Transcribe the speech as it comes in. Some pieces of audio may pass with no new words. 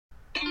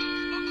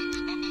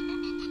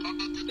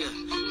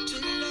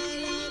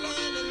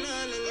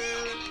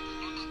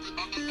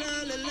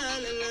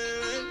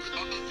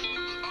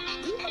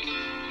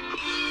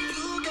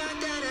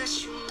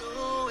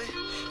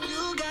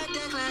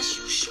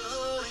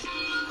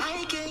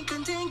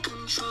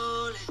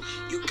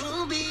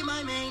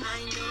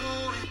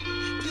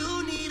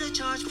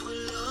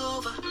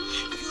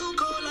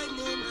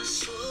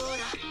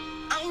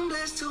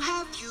to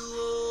have you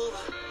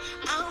over.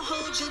 I'll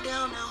hold you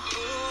down, I'll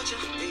hold you.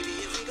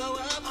 Baby, if we go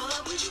up,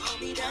 would you hold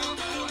me down?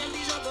 Don't let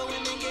these other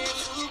women get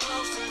too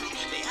close to me.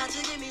 They had to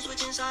get me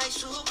switching sides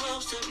too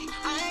close to me.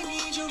 I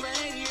need you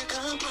right here,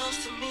 come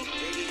close to me.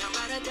 Baby, I'm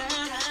about to die,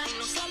 ain't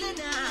no selling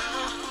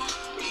now.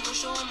 We gon'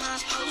 show 'em how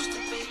it's supposed to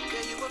be.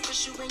 Girl, you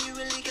official when you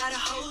really got a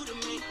hold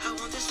of me. I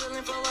want this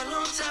feeling for a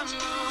long time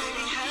now.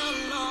 Baby, how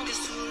long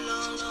is too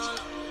long, long?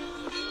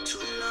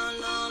 Too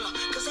long, long, long.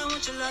 Cause I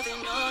want your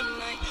loving all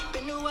night.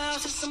 Been a while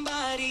since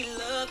somebody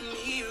loved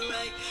me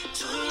right.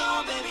 Too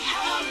long, baby,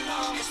 how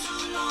long is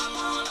too long,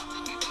 long,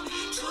 long?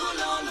 Too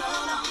long,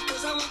 long, long.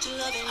 Cause I want your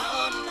loving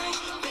all night.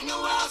 Been a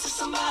while since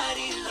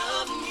somebody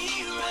loved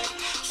me right.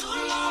 Too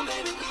long,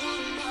 baby,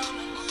 long, long,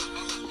 long.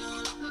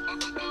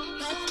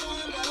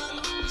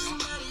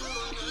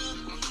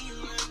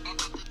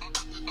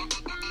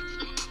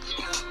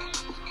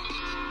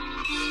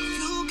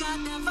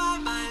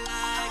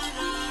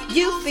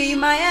 You feed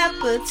my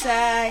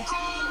appetite.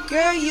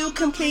 Girl, you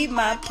complete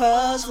my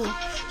puzzle.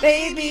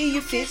 Baby,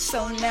 you fit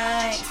so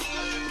nice.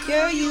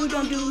 Girl, you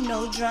don't do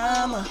no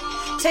drama.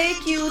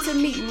 Take you to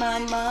meet my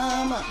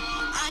mama.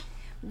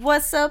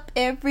 What's up,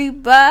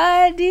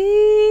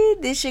 everybody?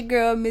 This your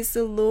girl, Miss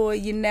Allure.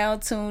 You're now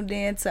tuned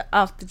in to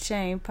Off the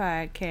Chain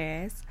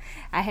Podcast.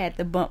 I had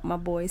to bump my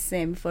boy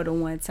Sammy for the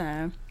one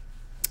time.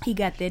 He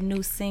got that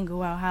new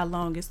single out, How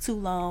Long Is Too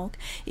Long.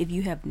 If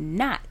you have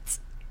not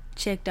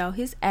checked out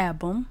his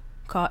album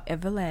called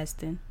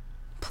Everlasting,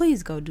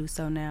 please go do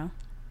so now.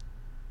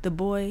 The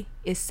boy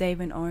is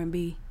saving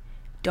R&B.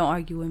 Don't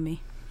argue with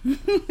me.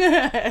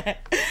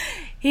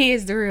 He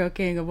is the real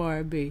king of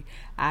R&B.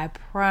 I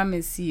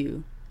promise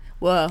you.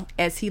 Well,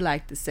 as he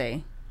liked to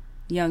say,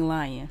 Young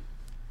Lion.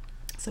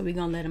 So we're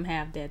going to let him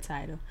have that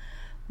title.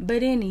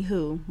 But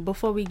anywho,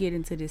 before we get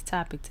into this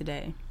topic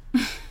today,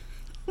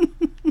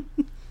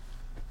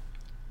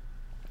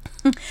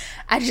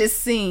 I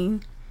just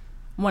seen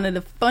one of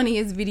the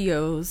funniest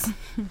videos,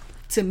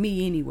 to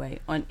me anyway,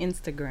 on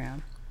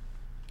Instagram.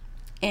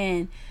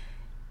 And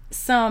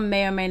some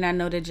may or may not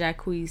know that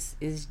Jacquees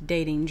is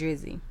dating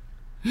Drizzy.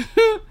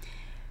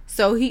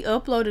 So he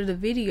uploaded a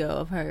video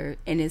of her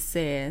and it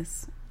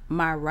says,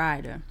 "My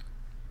rider."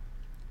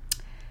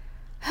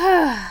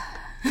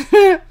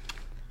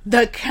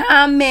 The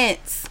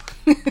comments.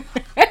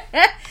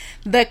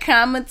 The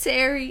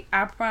commentary,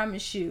 I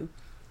promise you.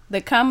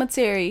 The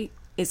commentary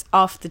is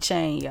off the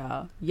chain,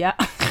 y'all. Yeah.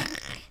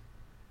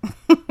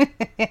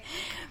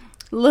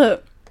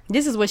 Look,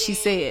 this is what she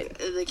said.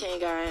 The King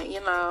guy, you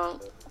know,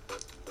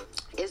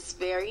 it's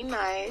very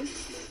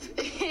nice.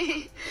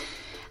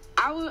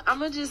 I'm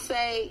gonna just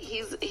say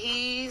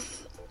he's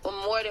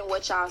more than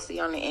what y'all see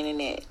on the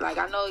internet. Like,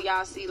 I know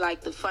y'all see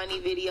like the funny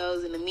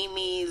videos and the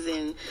memes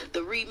and the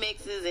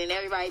remixes, and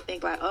everybody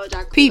think like, oh,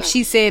 Jacquees, Peep, like,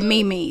 she said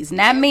memes,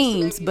 not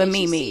memes, but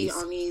memes.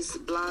 On these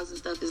blogs and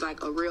stuff is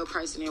like a real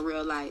person in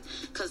real life.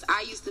 Cause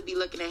I used to be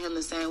looking at him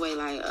the same way,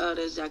 like, oh,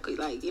 there's Jacquees,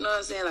 like, you know what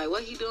I'm saying? Like,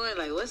 what he doing?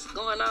 Like, what's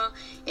going on?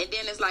 And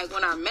then it's like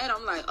when I met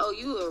him, like, oh,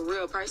 you a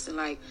real person.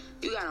 Like,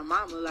 you got a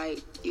mama.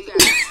 Like, you got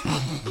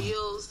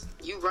bills.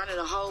 You running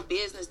a whole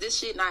business. This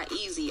shit not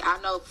easy. I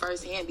know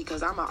firsthand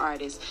because I'm an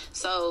artist.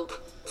 So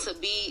to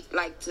be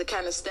like, to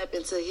kind of step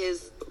into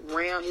his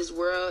realm, his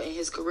world, and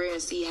his career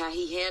and see how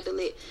he handled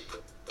it,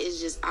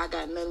 it's just, I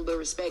got nothing but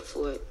respect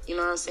for it. You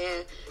know what I'm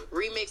saying?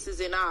 Remixes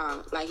and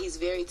all. Like, he's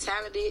very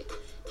talented.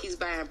 He's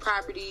buying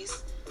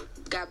properties.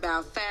 Got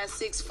about 5,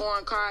 6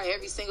 foreign cars.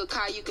 Every single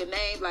car you can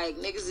name. Like,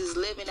 niggas is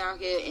living out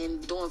here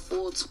and doing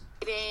full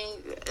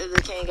tweeting.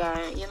 The King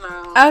guy, you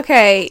know.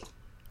 Okay,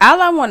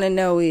 all I want to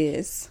know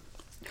is,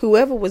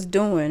 whoever was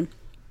doing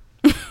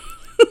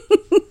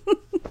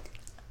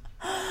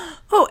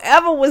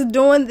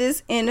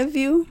this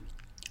interview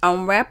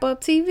on Wrap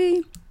Up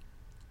TV,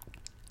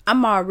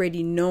 I'm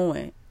already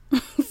knowing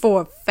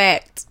for a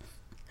fact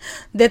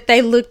that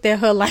they looked at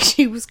her like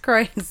she was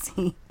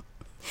crazy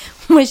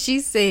when she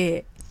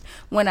said,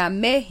 when I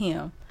met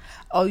him,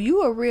 oh,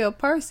 you a real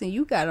person,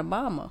 you got a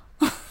mama.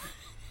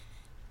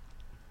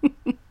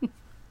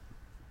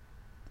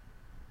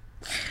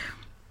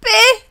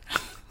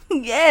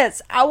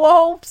 Yes, I will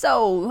hope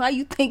so. How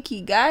you think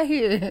he got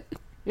here?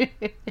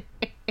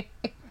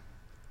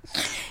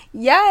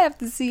 Y'all have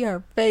to see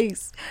her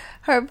face.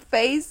 Her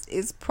face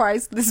is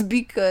priceless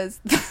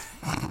because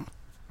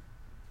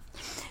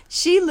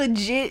she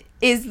legit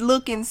is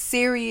looking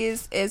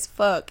serious as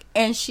fuck.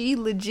 And she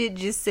legit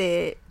just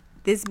said,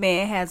 this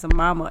man has a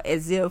mama,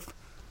 as if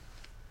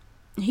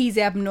he's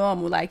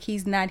abnormal, like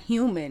he's not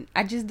human.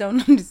 I just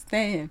don't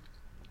understand.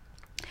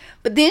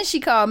 But then she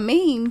called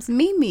memes,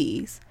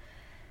 memes.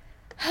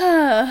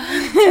 All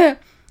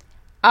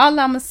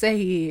I'ma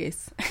say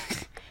is,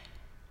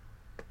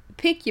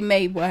 pick your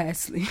mate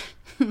wisely.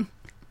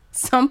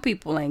 Some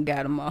people ain't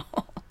got them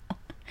all.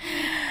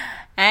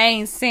 I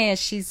ain't saying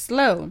she's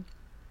slow,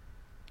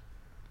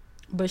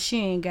 but she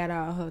ain't got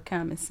all her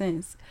common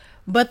sense.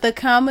 But the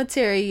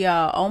commentary,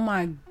 y'all, oh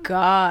my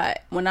God.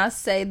 When I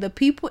say the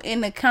people in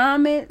the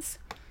comments,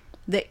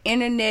 the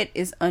internet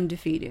is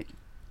undefeated.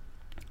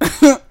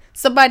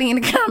 Somebody in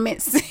the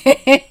comments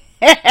said,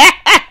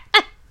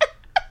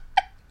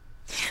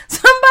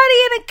 somebody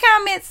in the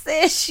comments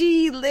said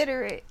she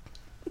illiterate.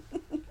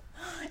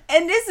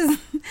 And this is,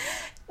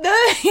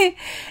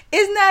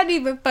 it's not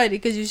even funny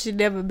because you should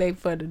never make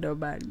fun of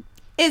nobody.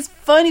 It's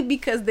funny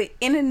because the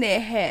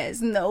internet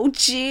has no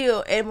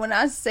chill. And when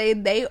I say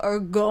they are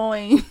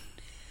going,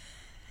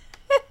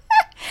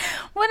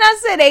 when I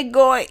say they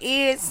going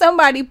in,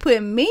 somebody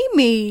put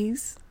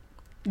Mimi's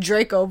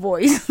Draco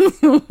voice with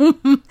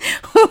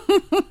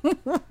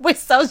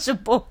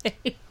Soulja Boy.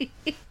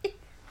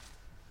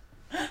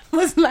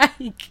 Was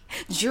like,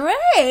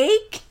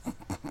 Drake.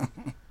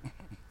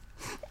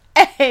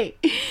 Hey,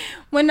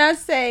 when I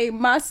say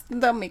my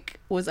stomach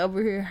was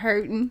over here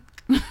hurting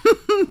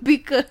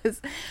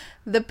because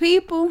the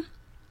people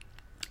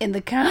in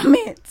the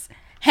comments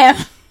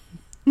have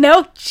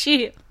no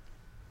chill.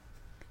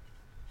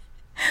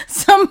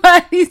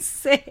 Somebody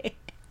said,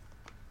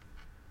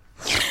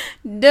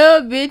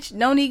 duh, bitch,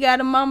 don't he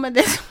got a mama?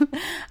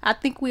 I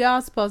think we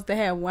all supposed to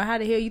have one. How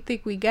the hell you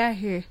think we got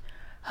here?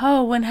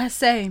 Oh, when I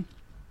say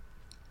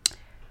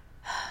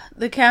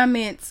the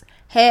comments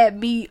had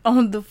me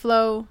on the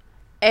flow.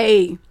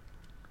 Hey,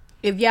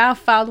 if y'all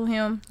follow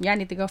him, y'all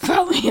need to go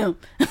follow him.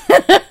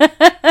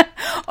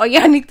 Or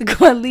y'all need to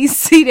go at least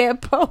see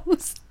that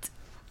post.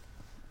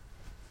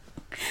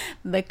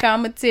 The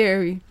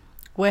commentary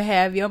will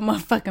have your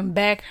motherfucking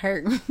back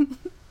hurting.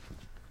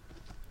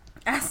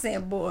 I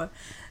said, boy,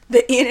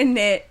 the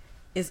internet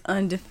is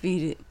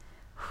undefeated.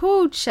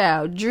 Who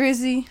child?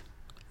 Drizzy,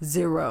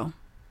 0.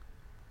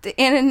 The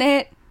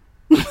internet,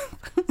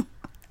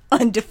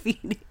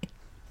 undefeated.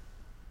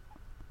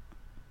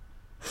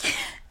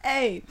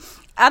 Hey,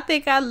 I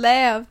think I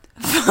laughed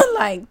for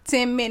like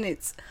 10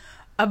 minutes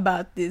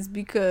about this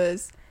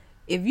because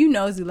if you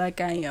nosy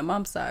like I am,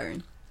 I'm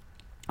sorry.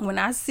 When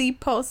I see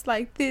posts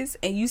like this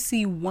and you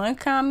see one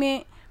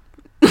comment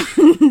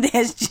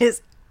that's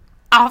just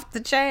off the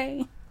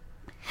chain,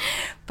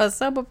 for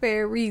some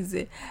apparent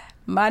reason,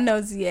 my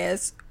nosy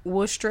ass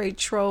will straight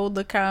troll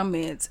the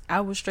comments.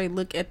 I will straight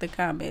look at the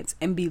comments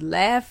and be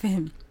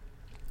laughing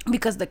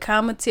because the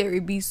commentary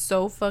be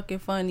so fucking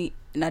funny,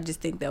 and I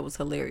just think that was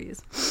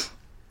hilarious.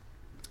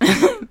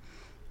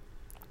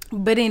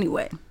 But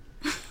anyway,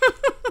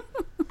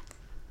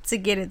 to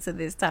get into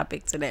this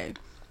topic today,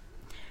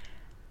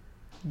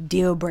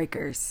 deal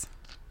breakers.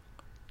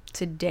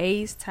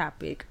 Today's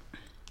topic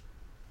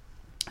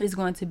is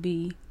going to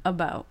be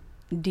about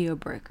deal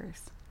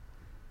breakers.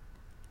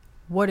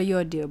 What are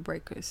your deal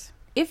breakers,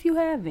 if you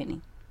have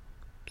any?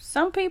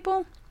 Some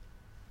people,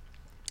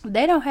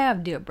 they don't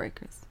have deal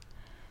breakers.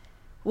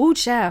 Woo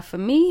child, for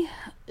me,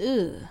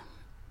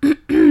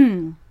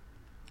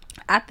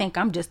 I think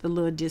I'm just a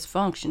little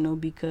dysfunctional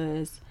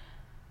because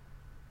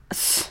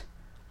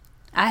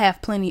I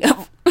have plenty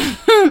of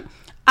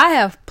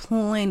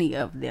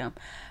them.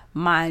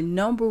 My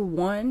number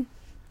one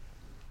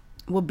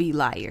will be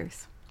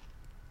liars.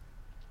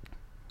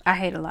 I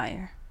hate a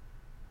liar.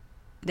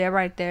 That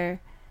right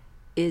there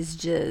is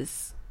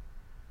just,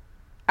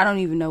 I don't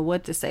even know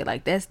what to say.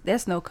 Like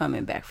that's no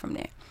coming back from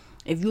that.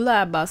 If you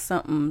lie about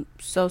something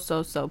so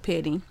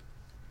petty,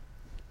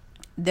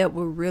 that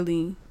will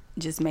really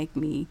just make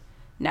me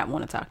not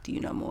want to talk to you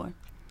no more.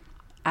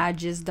 I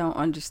just don't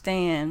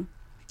understand.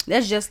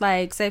 That's just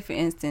like, say for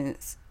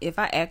instance, if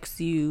I ask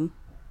you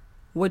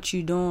what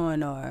you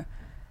doing or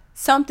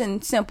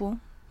something simple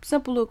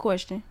little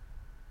question,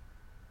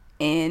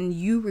 and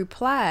you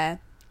reply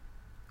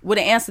with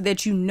an answer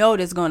that you know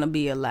that's going to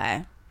be a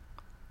lie,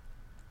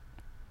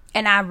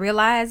 and I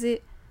realize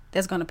it,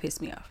 that's going to piss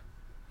me off.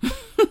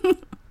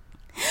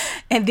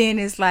 And then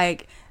it's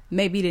like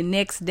maybe the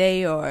next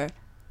day or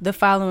the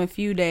following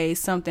few days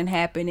something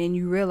happened and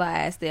you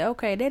realize that,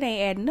 okay, that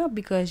ain't adding up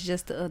because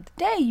just the other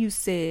day you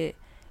said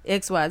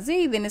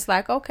XYZ. Then it's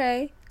like,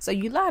 okay, so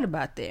you lied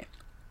about that.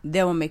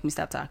 That will make me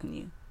stop talking to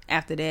you.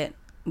 After that,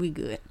 we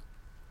good.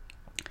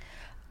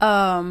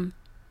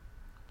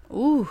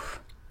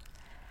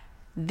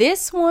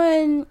 This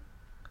one,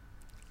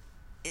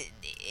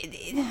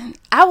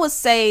 I would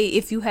say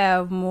if you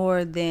have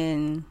more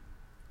than,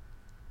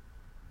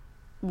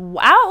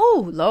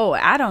 wow, Lord,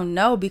 I don't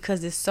know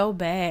because it's so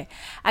bad.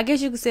 I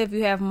guess you could say if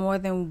you have more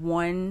than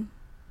one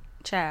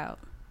child,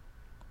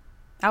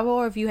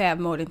 or if you have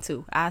more than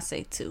 2, I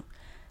say 2,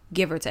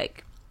 give or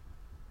take.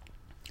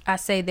 I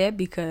say that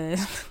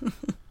because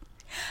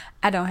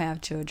I don't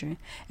have children,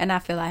 and I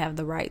feel I have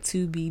the right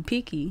to be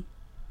picky,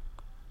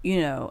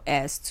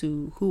 as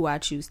to who I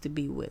choose to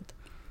be with.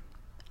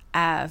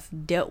 I've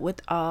dealt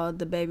with all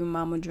the baby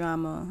mama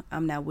drama.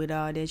 I'm not with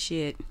all that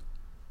shit.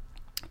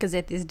 Because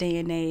at this day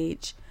and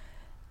age,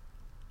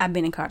 I've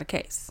been in Carter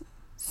case.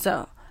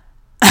 So,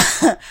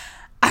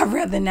 I'd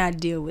rather not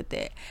deal with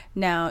that.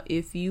 Now,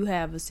 if you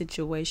have a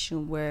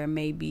situation where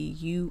maybe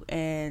you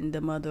and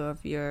the mother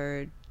of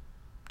your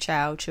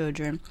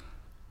children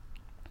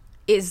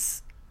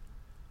is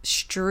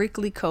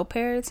strictly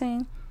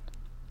co-parenting,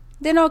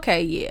 then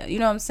okay, yeah. You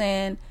know what I'm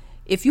saying?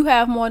 If you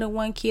have more than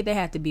one kid, they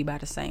have to be by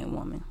the same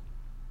woman.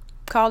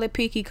 Call it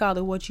picky, call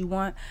it what you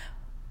want.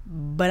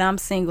 But I'm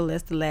single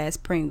as the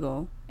last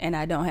Pringle, and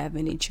I don't have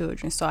any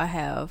children, so I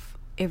have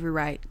every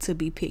right to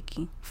be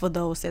picky. For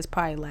those that's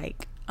probably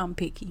like, I'm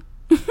picky.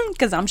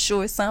 Because I'm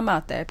sure some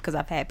out there, because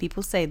I've had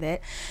people say that.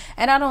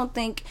 And I don't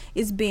think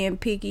it's being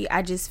picky.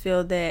 I just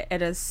feel that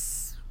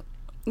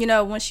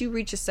once you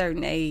reach a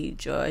certain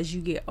age or as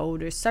you get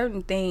older,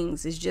 certain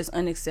things is just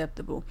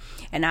unacceptable.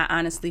 And I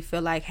honestly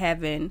feel like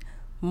having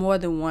more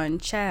than one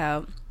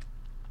child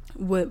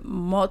with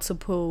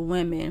multiple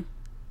women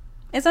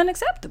is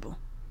unacceptable.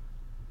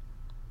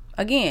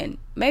 Again,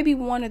 maybe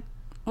one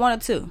or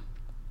two.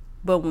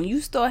 But when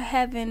you start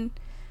having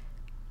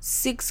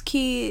 6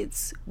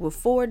 kids with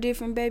 4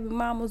 different baby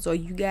mamas, or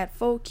you got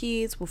 4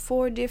 kids with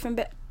 4 different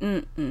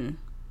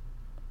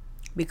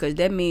because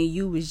that means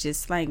you was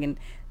just slanging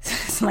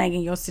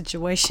your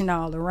situation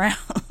all around.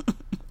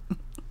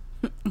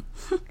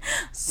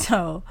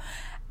 So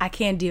I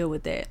can't deal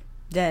with that.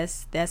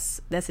 That's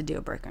a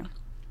deal breaker.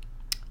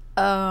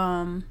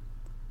 Texting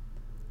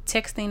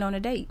on a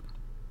date.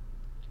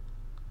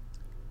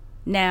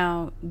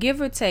 Now, give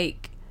or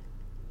take,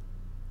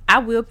 I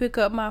will pick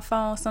up my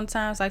phone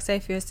sometimes. Like, say,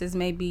 for instance,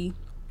 maybe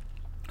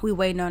we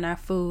waiting on our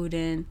food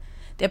and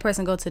that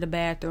person go to the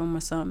bathroom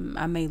or something.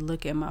 I may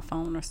look at my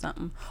phone or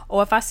something.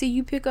 Or if I see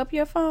you pick up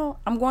your phone,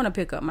 I'm going to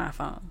pick up my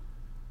phone.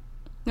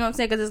 You know what I'm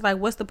saying? Because it's like,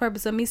 what's the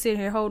purpose of me sitting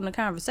here holding a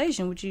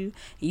conversation with you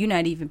and you're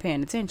not even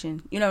paying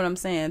attention? You know what I'm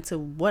saying? To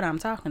what I'm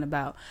talking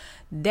about.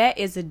 That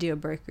is a deal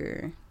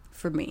breaker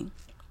for me.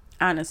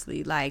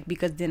 Honestly. Like,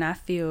 because then I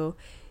feel,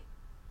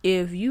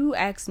 if you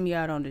ask me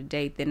out on a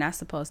date, then I'm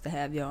supposed to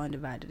have your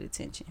undivided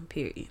attention,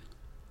 period.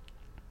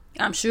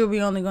 I'm sure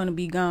we're only going to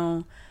be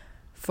gone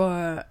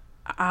for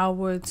an hour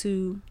or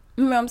two.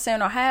 You know what I'm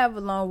saying? Or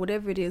however long,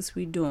 whatever it is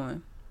we're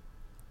doing.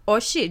 Or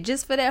shit,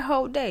 just for that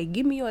whole day.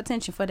 Give me your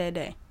attention for that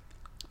day,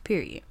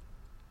 period.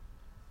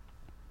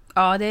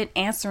 All that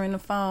answering the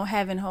phone,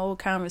 having whole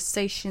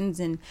conversations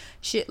and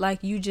shit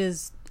like you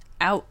just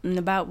out and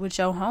about with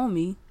your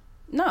homie.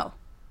 No.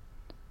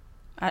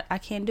 I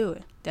can't do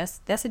it. That's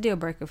a deal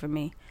breaker for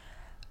me.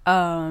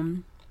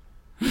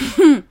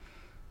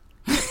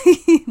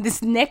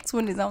 This next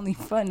one is only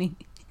funny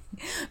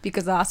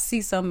because I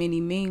see so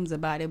many memes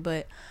about it,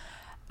 but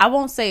I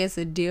won't say it's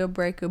a deal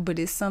breaker, but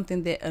it's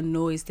something that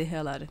annoys the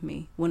hell out of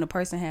me when a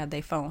person have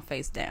their phone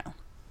face down.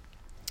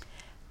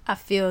 I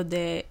feel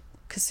that,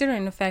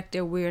 considering the fact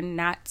that we're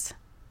not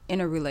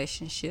in a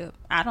relationship,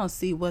 I don't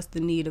see what's the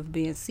need of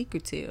being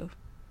secretive.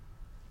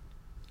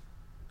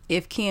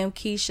 If Kim,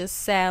 Keisha,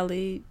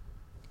 Sally,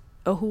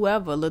 or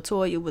whoever,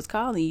 Latoya was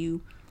calling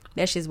you,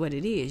 that's just what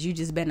it is. You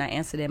just better not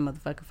answer that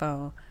motherfucking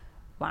phone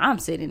while I'm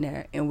sitting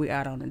there and we're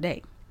out on a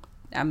date.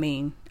 I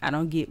mean, I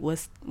don't get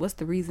what's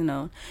the reason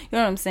on, you know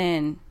what I'm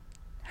saying,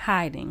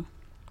 hiding.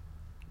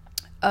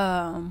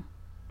 And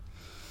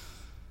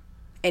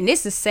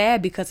this is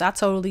sad because I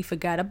totally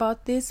forgot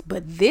about this,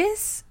 but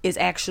this is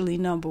actually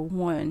number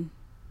 1,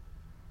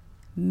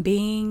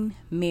 being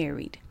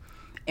married.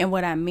 And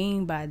what I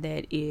mean by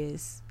that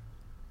is,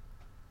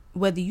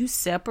 whether you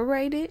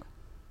separated,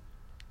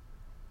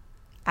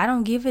 I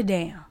don't give a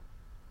damn.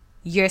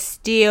 You're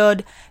still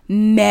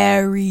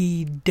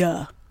married.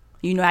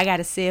 You know, I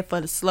gotta say it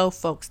for the slow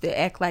folks that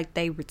act like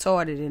they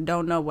retarded and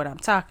don't know what I'm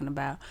talking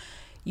about.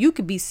 You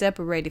could be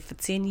separated for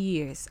 10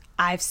 years.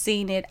 I've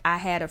seen it. I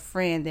had a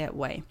friend that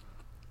way.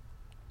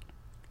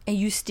 And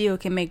you still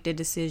can make the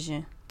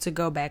decision to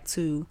go back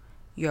to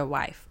your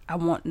wife. I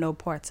want no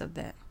parts of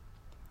that.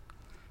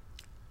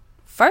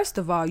 First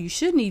of all, you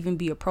shouldn't even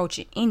be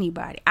approaching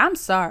anybody. I'm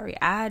sorry.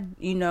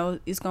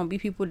 It's going to be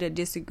people that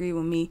disagree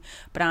with me,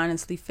 but I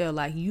honestly feel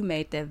like you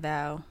made that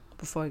vow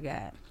before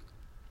God.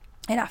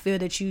 And I feel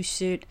that you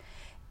should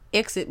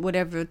exit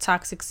whatever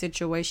toxic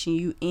situation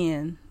you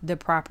in the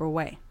proper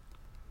way.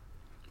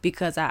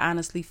 Because I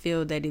honestly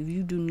feel that if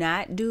you do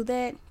not do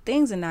that,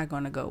 things are not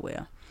going to go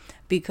well.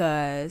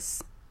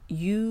 Because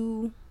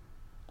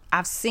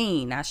I've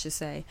seen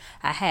it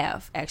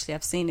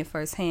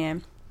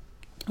firsthand.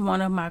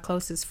 One of my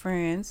closest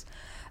friends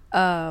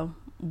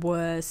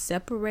was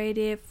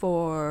separated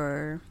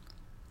for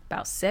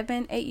about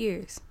 7-8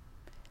 years.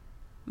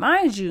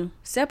 Mind you,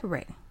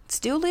 separated.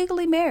 Still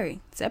legally married.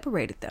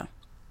 Separated though.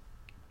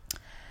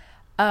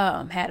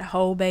 Had a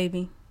whole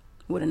baby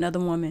with another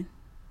woman.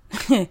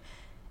 He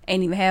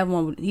didn't even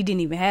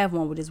have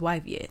one with his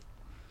wife yet.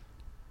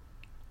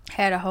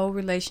 Had a whole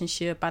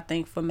relationship, I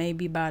think, for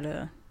maybe about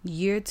a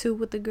year or 2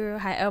 with the girl,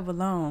 however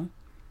long.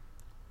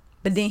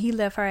 But then he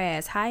left her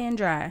ass high and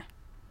dry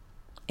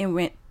and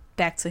went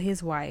back to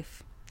his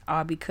wife,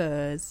 all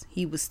because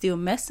he was still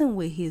messing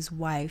with his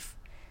wife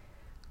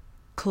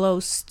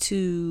close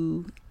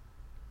to,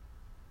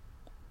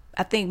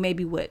 I think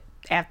maybe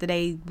after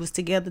they was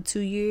together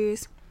 2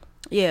 years.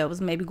 Yeah, it was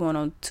maybe going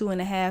on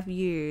 2.5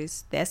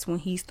 years. That's when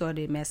he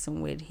started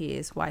messing with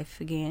his wife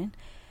again.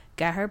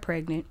 Got her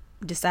pregnant.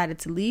 Decided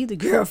to leave the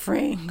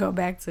girlfriend, go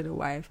back to the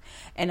wife.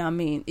 And I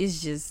mean,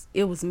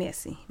 it was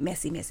messy.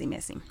 Messy.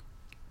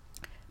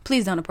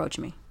 Please don't approach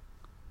me.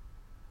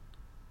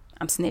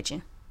 I'm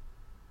snitching.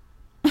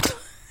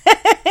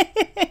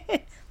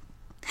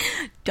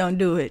 Don't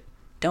do it.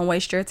 Don't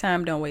waste your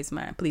time. Don't waste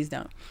mine. Please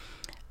don't.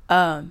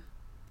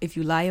 If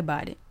you lie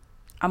about it,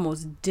 I'm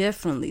most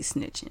definitely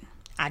snitching.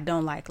 I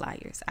don't like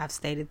liars. I've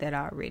stated that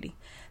already.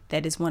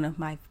 That is one of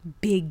my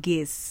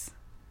biggest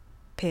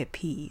pet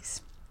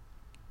peeves.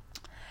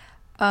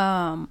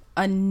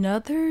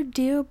 Another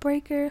deal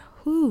breaker.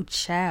 Whoo,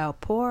 child.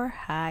 Poor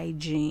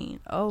hygiene.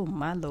 Oh,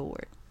 my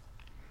Lord.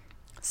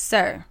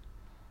 Sir,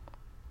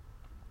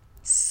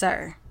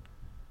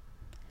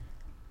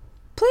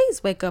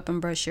 please wake up and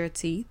brush your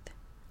teeth.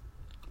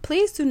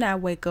 Please do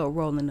not wake up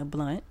rolling a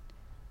blunt.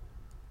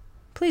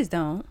 Please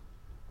don't.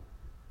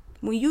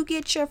 When you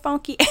get your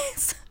funky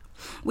ass,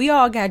 we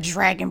all got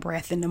dragon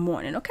breath in the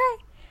morning, okay?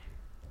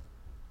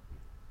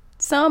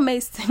 Some may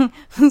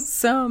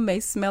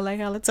smell like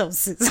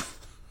halitosis.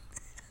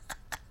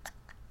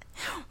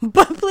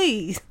 But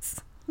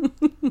please,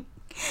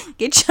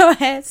 get your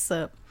ass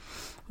up,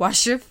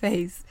 wash your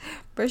face,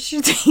 brush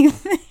your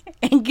teeth,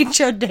 and get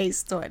your day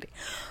started.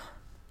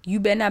 You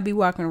better not be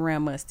walking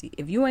around musty.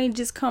 If you ain't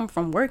just come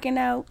from working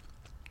out,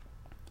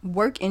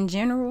 work in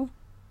general,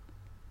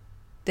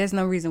 there's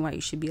no reason why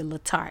you should be a little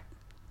tart.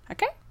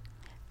 Okay?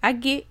 I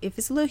get if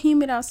it's a little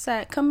humid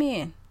outside, come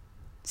in.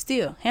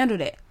 Still, handle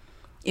that.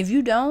 If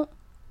you don't,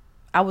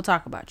 I will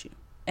talk about you.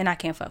 And I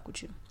can't fuck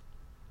with you.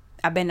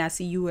 I better not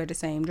see you wear the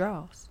same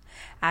drawers.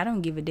 I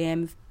don't give a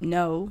damn if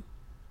no.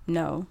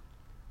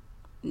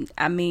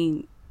 I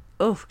mean,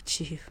 oh,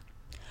 chief.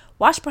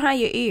 Wash behind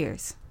your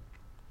ears.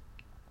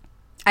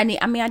 I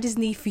just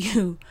need for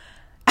you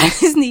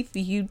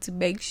to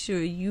make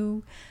sure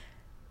you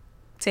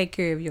take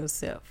care of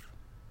yourself.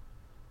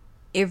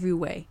 Every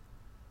way.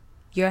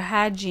 Your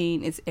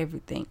hygiene is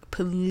everything.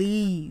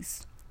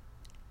 Please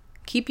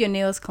keep your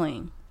nails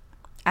clean.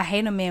 I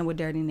hate a man with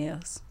dirty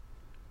nails.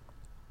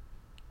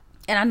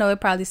 And I know it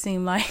probably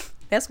seemed like,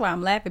 that's why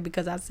I'm laughing,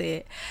 because I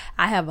said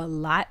I have a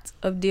lot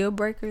of deal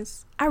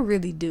breakers. I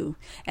really do.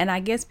 And I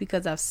guess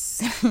because I've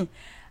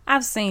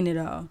seen it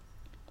all.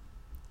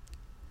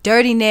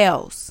 Dirty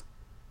nails.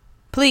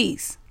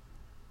 Please.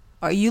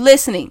 Are you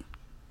listening?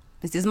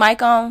 Is this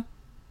mic on?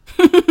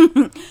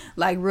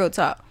 Like, real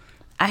talk.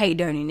 I hate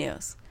dirty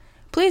nails.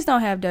 Please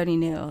don't have dirty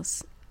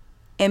nails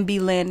and be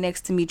laying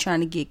next to me trying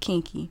to get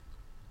kinky.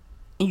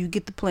 And you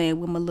get to playing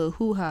with my little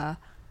hoo-ha.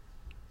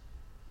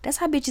 That's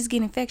how bitches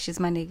get infectious,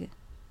 my nigga.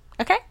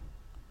 Okay?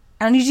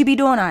 I don't need you to be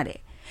doing all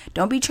that.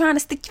 Don't be trying to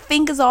stick your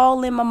fingers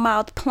all in my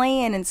mouth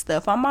playing and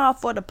stuff. I'm all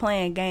for the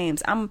playing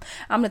games. I'm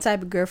the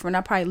type of girlfriend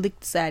I probably lick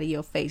the side of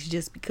your face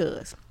just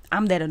because.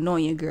 I'm that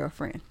annoying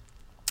girlfriend.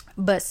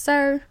 But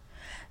sir,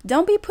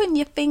 don't be putting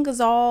your fingers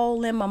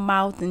all in my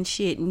mouth and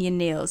shit and your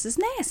nails. It's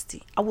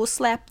nasty. I will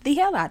slap the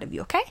hell out of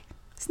you, okay?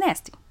 It's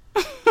nasty.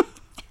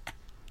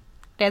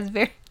 That's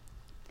very,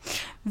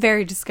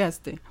 very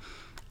disgusting.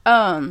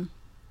 Anger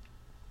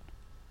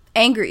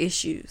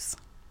issues.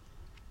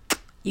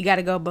 You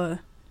gotta go, bud.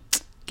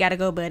 Gotta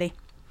go, buddy.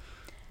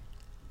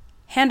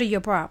 Handle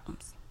your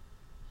problems.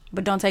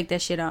 But don't take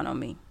that shit out on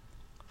me.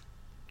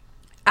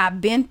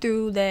 I've been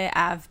through that.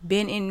 I've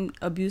been in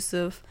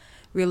abusive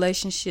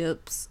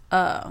relationships. 2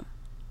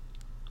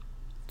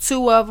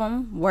 of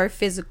them were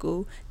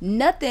physical.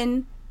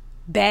 Nothing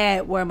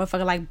bad where a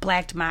motherfucker like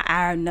blacked my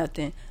eye or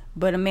nothing.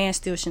 But a man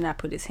still should not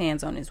put his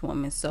hands on his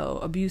woman. So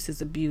abuse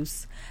is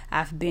abuse.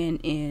 I've been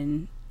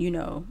in,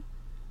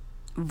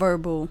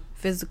 verbal,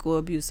 physical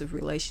abusive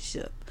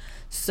relationship.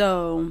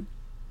 So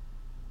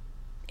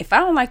if I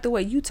don't like the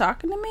way you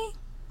talking to me,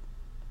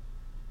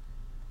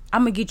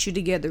 I'm gonna get you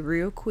together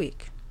real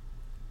quick.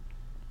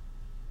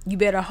 You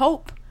better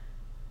hope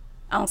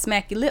I don't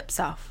smack your lips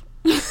off.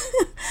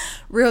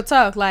 Real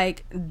talk.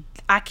 Like,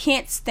 I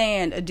can't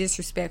stand a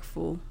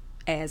disrespectful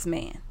ass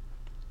man.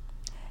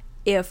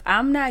 If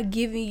I'm not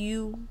giving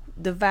you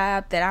the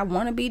vibe that I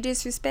want to be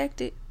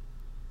disrespected,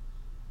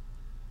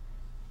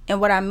 and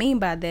what I mean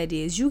by that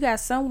is, you got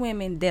some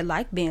women that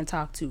like being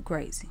talked to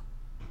crazy.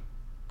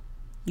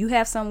 You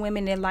have some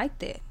women that like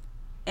that.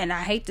 And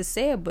I hate to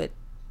say it, but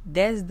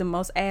that's the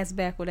most ass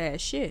backward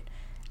ass shit.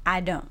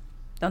 I don't.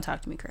 Don't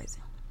talk to me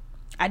crazy.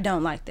 I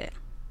don't like that.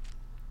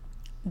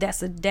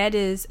 That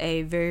is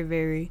a very,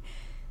 very,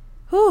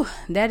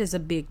 that is a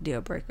big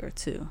deal breaker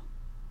too.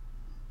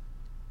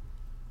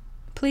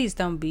 Please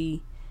don't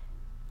be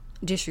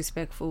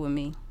disrespectful with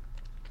me.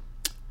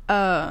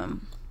 I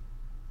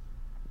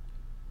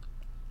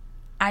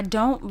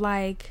don't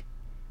like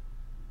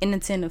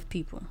inattentive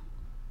people.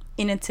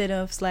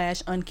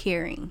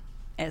 Inattentive/uncaring,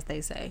 as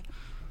they say.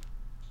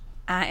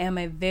 I am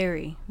a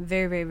very,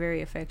 very, very,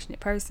 very affectionate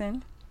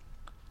person.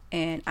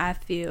 And I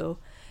feel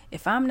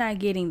if I'm not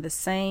getting the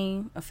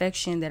same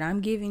affection that I'm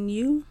giving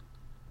you,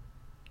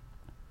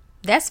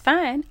 that's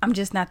fine. I'm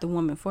just not the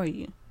woman for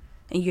you.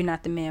 And you're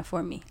not the man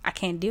for me. I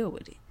can't deal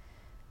with it.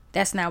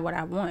 That's not what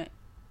I want.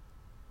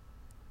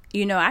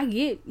 I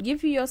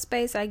give you your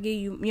space. I give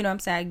you, what I'm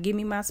saying? Give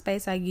me my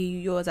space. I give you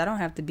yours. I don't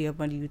have to be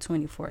up under you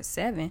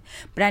 24/7.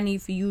 But I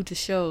need for you to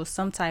show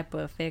some type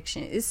of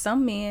affection. It's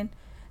some men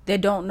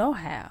that don't know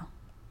how.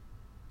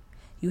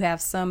 You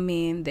have some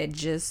men that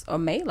just are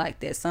made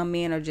like that. Some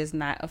men are just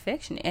not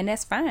affectionate. And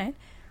that's fine.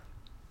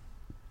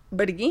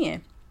 But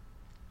again,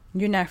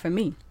 you're not for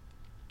me.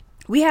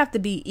 We have to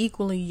be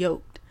equally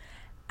yoked.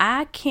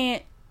 I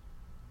can't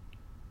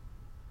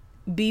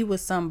be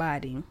with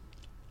somebody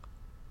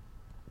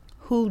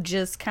who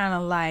just kind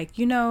of like,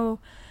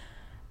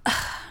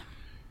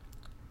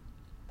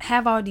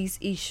 have all these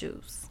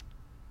issues.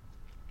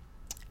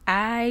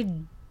 I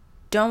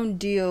don't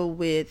deal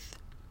with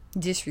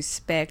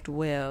disrespect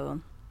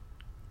well.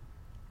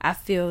 I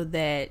feel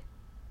that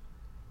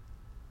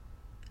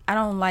I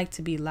don't like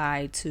to be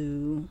lied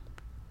to.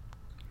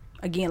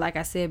 Again, like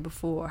I said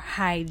before,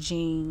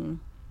 hygiene.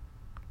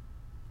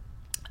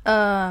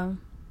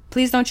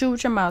 Please don't chew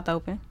with your mouth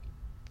open.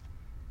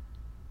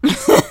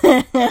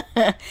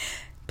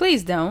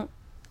 Please don't.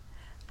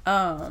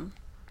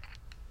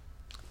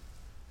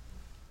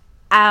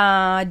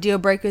 Deal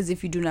breakers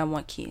if you do not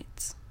want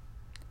kids.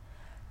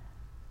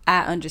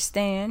 I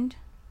understand,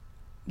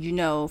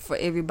 for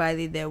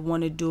everybody that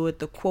want to do it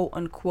the quote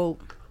unquote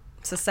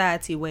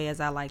society way, as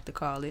I like to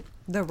call it,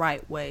 the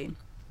right way.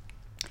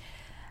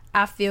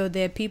 I feel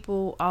that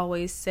people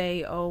always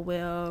say, oh,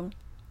 well,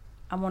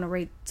 I want to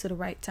wait to the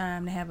right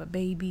time to have a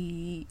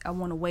baby. I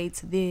want to wait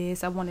to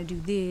this. I want to do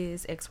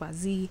this,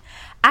 XYZ.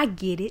 I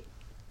get it.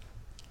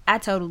 I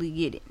totally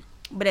get it.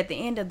 But at the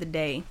end of the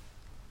day,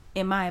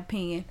 in my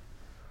opinion,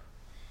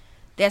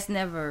 that's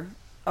never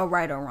a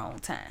right or wrong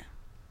time.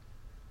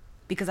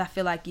 Because I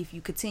feel like if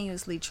you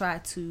continuously try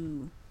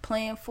to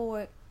plan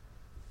for it,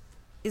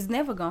 it's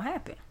never going to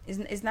happen.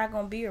 It's not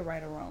going to be a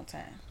right or wrong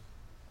time.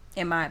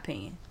 In my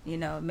opinion. It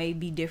may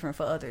be different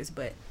for others,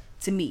 but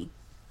to me,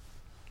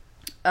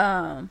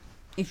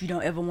 if you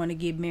don't ever want to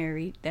get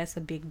married, that's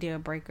a big deal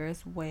breaker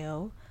as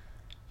well.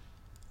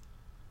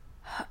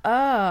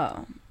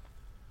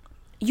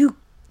 You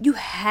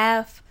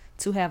have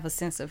to have a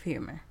sense of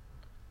humor.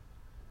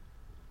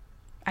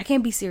 I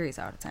can't be serious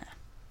all the time.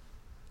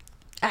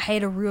 I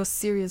hate a real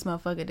serious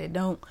motherfucker that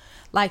don't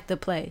like to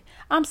play.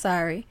 I'm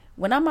sorry.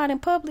 When I'm out in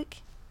public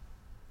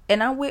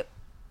and I'm with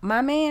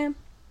my man,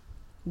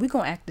 we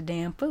gonna act a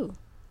damn fool.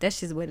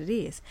 That's just what it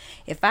is.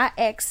 If I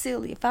act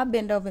silly, if I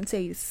bend over and tell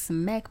you to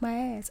smack my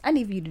ass, I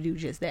need for you to do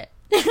just that.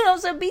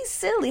 So be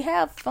silly,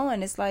 have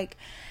fun. It's like,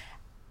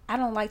 I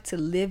don't like to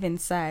live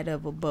inside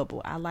of a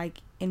bubble. I like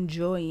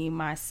enjoying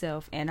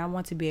myself, and I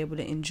want to be able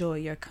to enjoy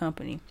your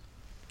company.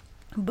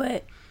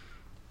 But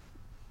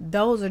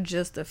those are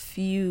just a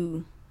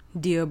few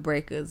deal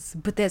breakers.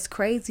 But that's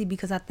crazy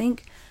because I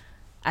think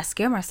I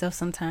scare myself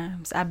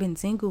sometimes. I've been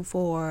single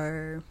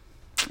for,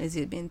 has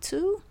it been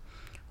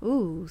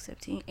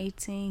 17,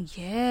 18.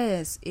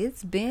 Yes,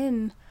 it's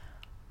been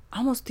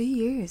almost 3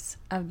 years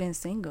I've been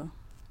single.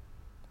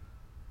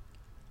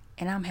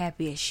 And I'm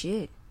happy as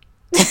shit.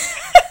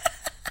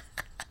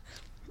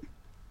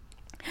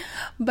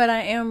 But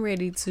I am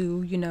ready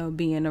to,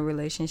 be in a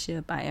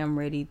relationship. I am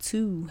ready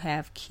to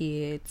have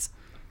kids.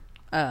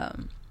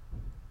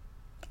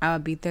 I'll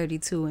be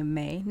 32 in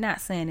May. Not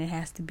saying it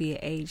has to be an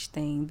age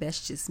thing.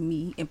 That's just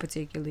me. In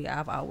particular,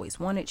 I've always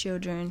wanted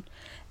children.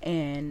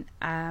 And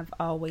I've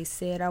always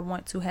said I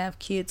want to have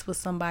kids with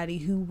somebody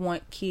who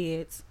want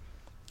kids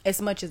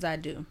as much as I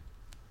do.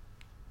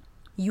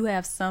 You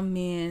have some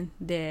men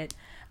that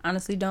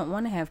honestly don't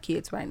want to have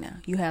kids right now.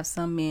 You have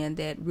some men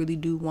that really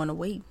do want to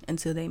wait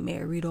until they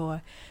married,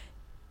 or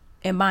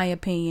in my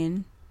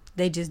opinion,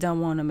 they just don't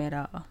want them at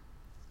all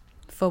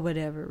for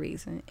whatever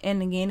reason.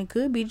 And again, it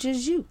could be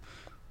just you.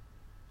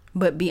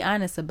 But be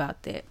honest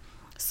about that.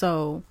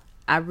 So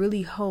I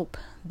really hope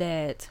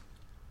that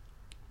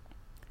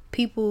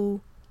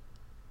people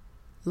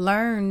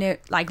learn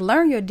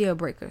your deal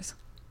breakers.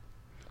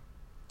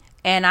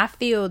 And I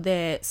feel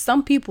that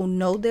some people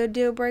know their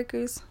deal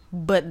breakers,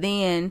 but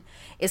then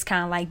it's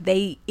kind of like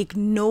they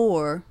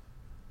ignore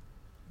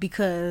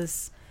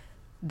because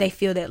they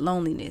feel that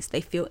loneliness. They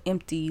feel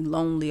empty,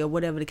 lonely, or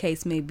whatever the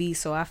case may be.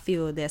 So I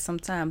feel that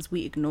sometimes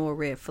we ignore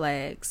red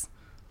flags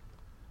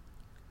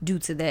due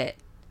to that.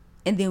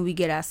 And then we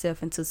get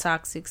ourselves into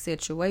toxic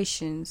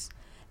situations.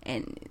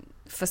 And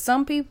for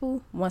some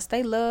people, once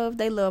they love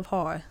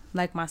hard.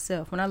 Like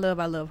myself. When I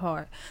love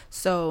hard.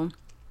 So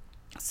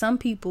some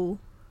people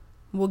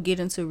will get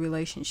into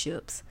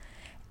relationships,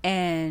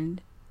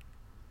 and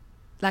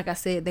like I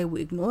said, they will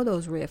ignore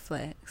those red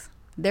flags.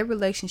 Their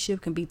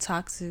relationship can be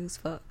toxic as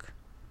fuck,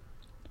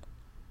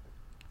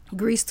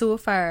 grease to a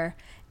fire,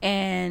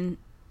 and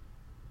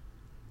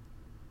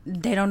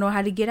they don't know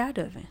how to get out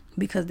of it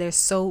because they're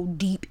so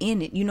deep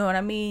in it. You know what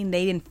I mean?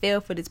 They didn't feel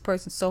for this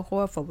person so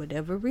hard for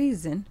whatever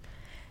reason,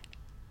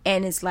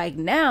 and it's like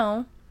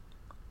now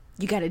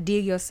you got to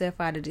dig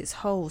yourself out of this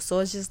hole. So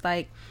it's just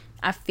like,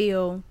 I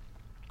feel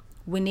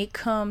when it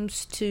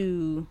comes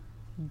to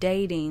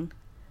dating,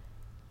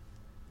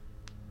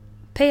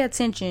 pay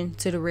attention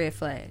to the red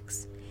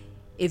flags.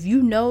 If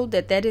you know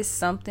that is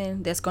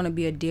something that's going to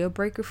be a deal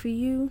breaker for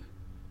you,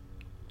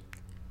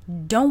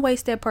 don't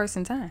waste that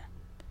person's time.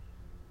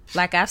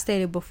 Like I've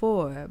stated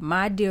before,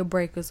 my deal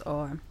breakers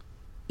are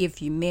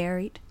if you're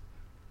married,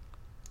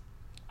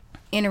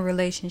 in a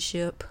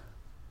relationship,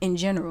 in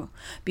general.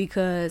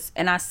 Because,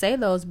 and I say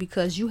those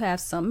because you have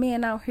some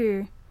men out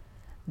here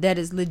that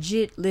is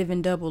legit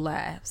living double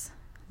lives.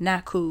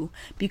 Not cool.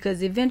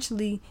 Because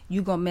eventually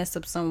you're going to mess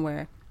up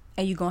somewhere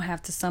and you're going to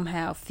have to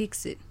somehow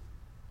fix it.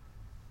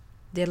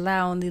 That lie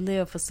only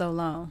live for so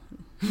long.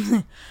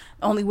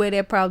 Only way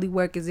that probably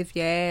work is if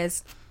your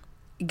ass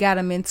got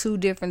them in 2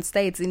 different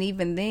states. And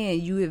even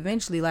then, you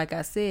eventually, like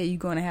I said, you're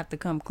going to have to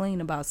come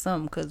clean about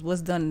something. Because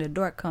what's done in the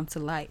dark come to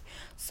light.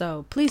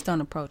 So please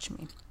don't approach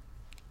me.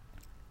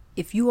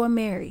 If you are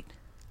married,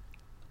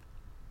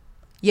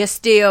 you're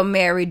still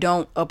married,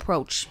 don't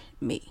approach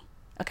me.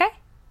 Okay?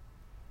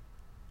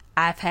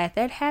 I've had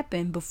that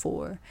happen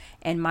before.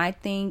 And my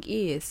thing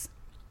is,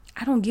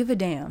 I don't give a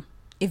damn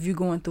if you're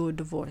going through a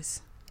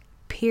divorce.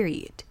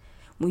 Period.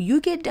 When you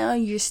get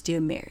done, you're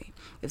still married.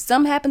 If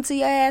something happened to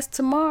your ass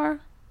tomorrow,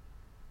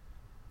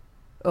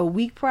 a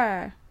week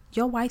prior,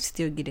 your wife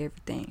still get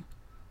everything.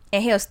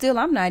 And hell, still,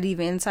 I'm not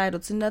even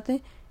entitled to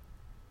nothing.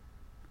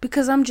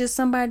 Because I'm just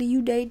somebody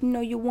you dating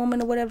or your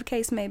woman or whatever the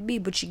case may be.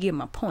 But you get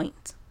my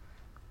point.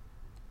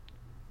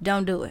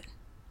 Don't do it.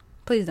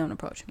 Please don't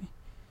approach me.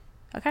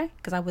 Okay?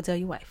 Because I will tell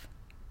your wife.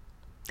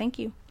 Thank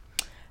you.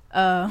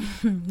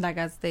 Like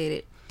I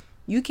stated,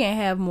 you can't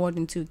have more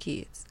than 2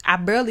 kids. I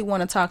barely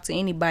want to talk to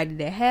anybody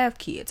that have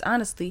kids,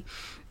 honestly.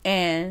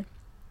 And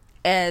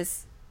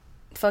as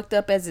fucked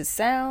up as it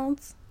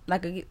sounds,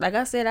 like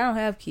I said, I don't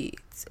have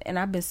kids. And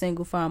I've been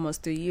single for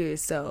almost 3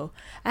 years. So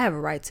I have a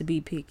right to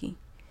be picky.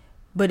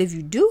 But if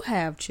you do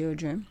have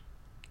children,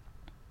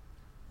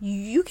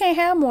 you can't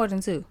have more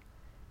than 2.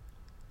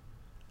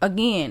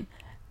 Again,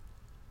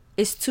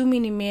 it's too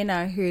many men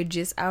out here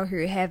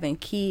having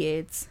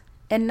kids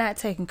and not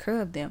taking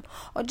care of them.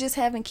 Or just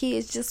having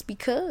kids just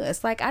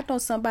because. Like, I know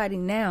somebody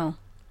now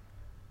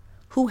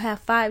who have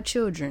 5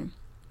 children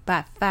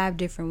by 5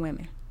 different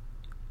women.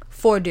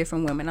 4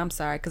 different women, I'm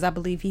sorry. Because I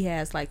believe he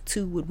has like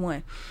 2 with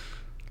one.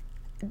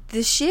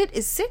 This shit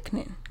is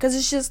sickening. Because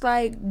it's just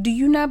like, do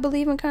you not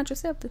believe in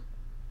contraceptive?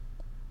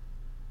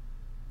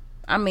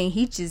 I mean,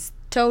 he just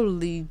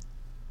totally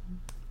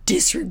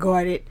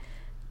disregarded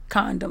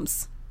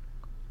condoms.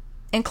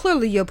 And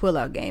clearly your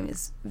pull-out game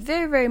is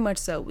very, very much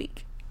so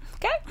weak.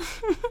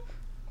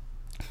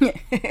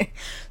 Okay?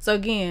 So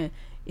again,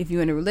 if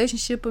you're in a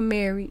relationship or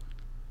married,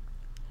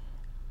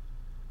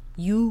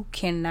 you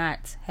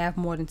cannot have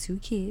more than 2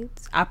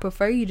 kids. I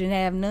prefer you to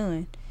have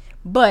none.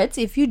 But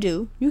if you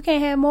do, you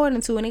can't have more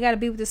than 2 and it got to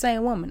be with the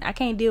same woman. I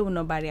can't deal with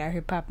nobody out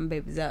here popping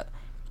babies out.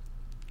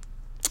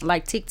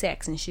 Like Tic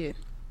Tacs and shit.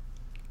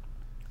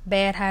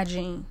 Bad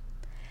hygiene.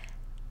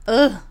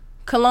 Ugh.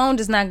 Cologne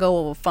does not go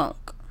over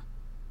funk.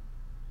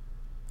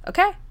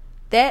 Okay?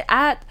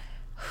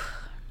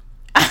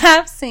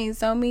 I've seen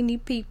so many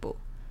people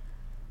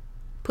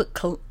put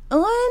cologne.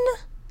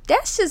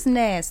 That's just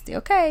nasty,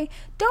 okay?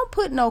 Don't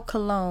put no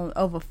cologne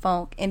over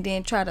funk and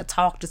then try to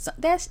talk to some.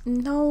 That's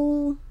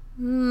no.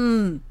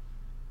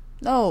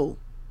 No.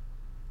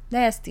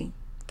 Nasty,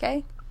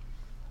 okay?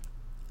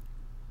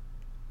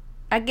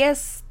 I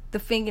guess the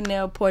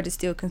fingernail part is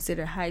still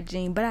considered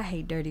hygiene, but I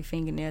hate dirty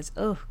fingernails.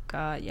 Oh,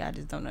 God, y'all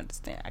just don't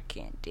understand. I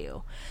can't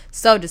deal.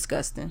 So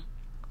disgusting.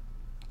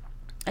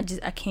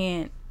 I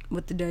can't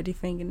with the dirty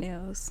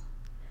fingernails.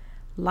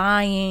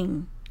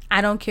 Lying.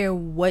 I don't care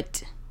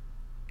what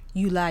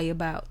you lie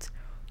about.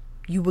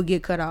 You will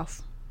get cut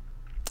off.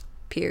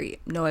 Period.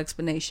 No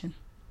explanation.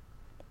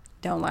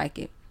 Don't like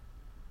it.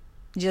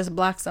 Just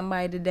block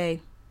somebody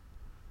today.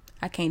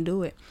 I can't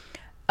do it.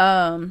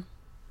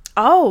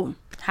 Oh,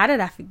 how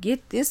did I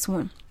forget this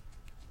one?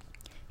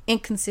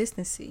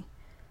 Inconsistency.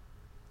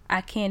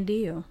 I can't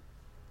deal.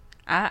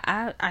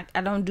 I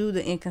don't do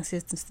the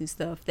inconsistency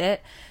stuff.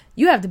 That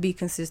you have to be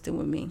consistent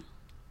with me.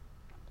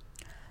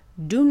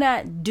 Do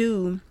not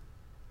do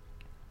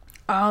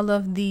all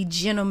of the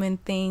gentleman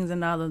things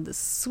and all of the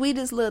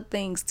sweetest little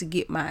things to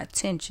get my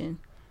attention.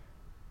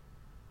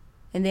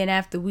 And then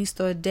after we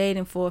start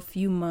dating for a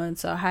few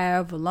months or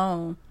however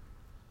long,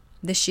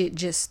 the shit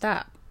just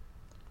stop.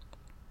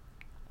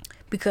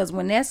 Because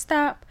when that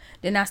stop,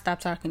 then I stop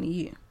talking to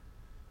you.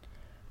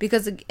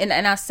 Because, and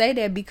I say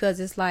that because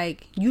it's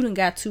like you done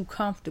got too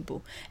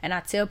comfortable. And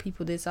I tell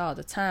people this all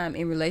the time.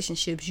 In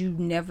relationships, you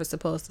never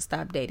supposed to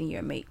stop dating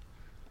your mate.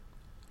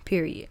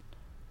 Period.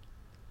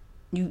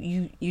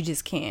 You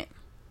just can't.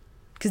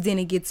 Because then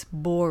it gets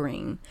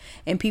boring.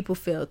 And people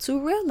fail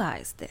to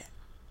realize that.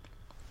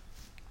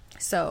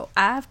 So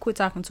I've quit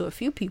talking to a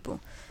few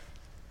people.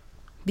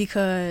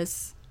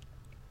 Because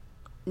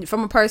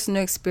from a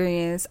personal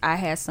experience, I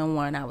had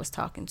someone I was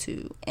talking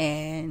to.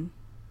 And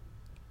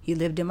he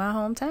lived in my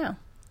hometown.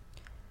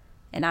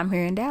 And I'm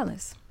here in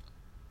Dallas.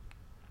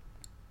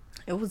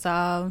 It was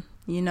all,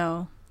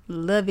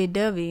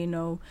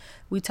 lovey-dovey,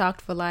 We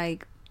talked for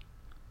like,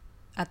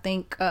 I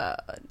think, for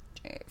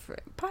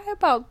probably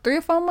about 3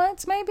 or 4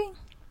 months, maybe.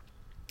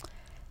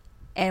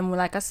 And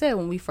like I said,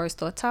 when we first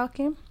started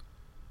talking,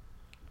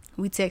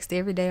 we text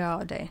every day,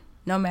 all day.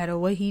 No matter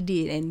what he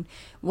did. And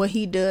what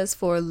he does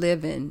for a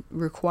living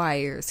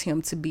requires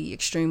him to be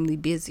extremely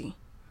busy.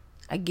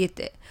 I get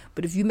that.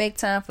 But if you make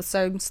time for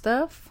certain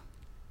stuff,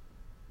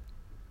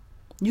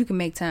 you can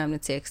make time to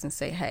text and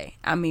say, hey.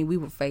 I mean, we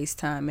were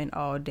FaceTiming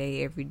all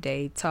day, every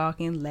day,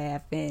 talking,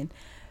 laughing,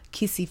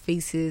 kissy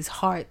faces,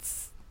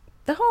 hearts,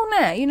 the whole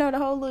nine, you know, the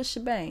whole little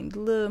shebang, the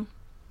little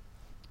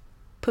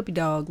puppy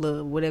dog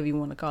love, whatever you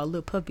want to call it,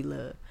 little puppy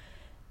love.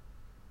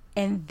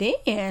 And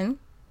then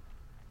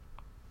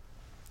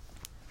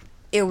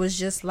it was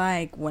just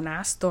like when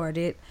I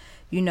started,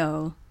 you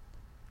know,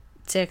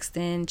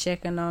 texting,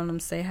 checking on them,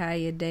 say how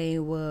your day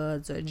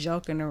was, or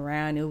joking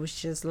around, it was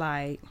just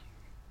like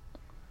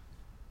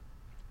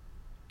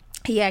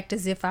he acted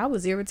as if I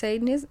was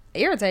irritating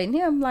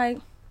him. Like,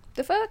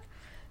 the fuck?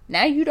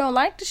 Now you don't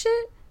like the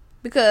shit?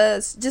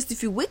 Because just a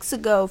few months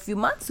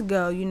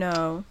ago, you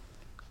know,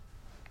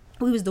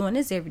 we was doing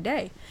this every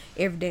day,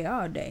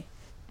 all day.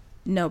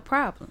 No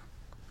problem.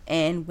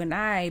 And when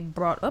I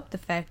brought up the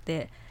fact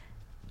that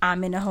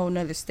I'm in a whole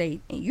nother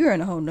state and you're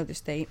in a whole nother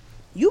state,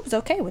 you was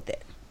okay with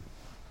that.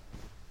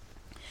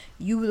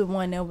 You were the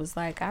one that was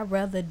like, I'd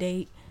rather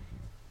date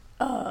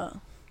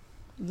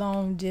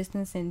long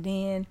distance and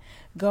then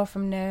go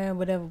from there,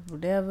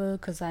 whatever,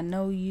 because I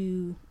know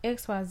you,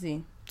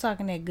 XYZ.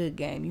 Talking that good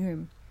game, you hear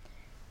me?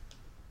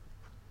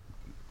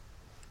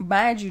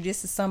 Mind you,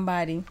 this is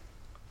somebody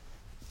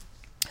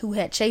who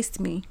had chased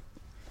me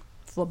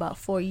for about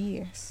 4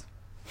 years.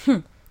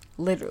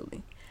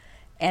 Literally.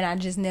 And I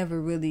just never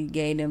really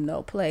gave them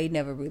no play,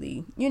 never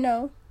really, you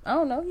know, I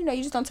don't know, you know,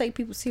 you just don't take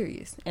people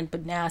serious.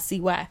 But now I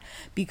see why.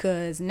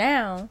 Because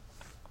now,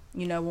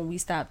 you know, when we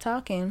stopped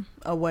talking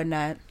or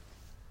whatnot,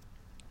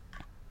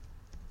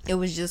 it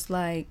was just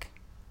like,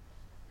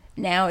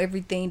 now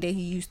everything that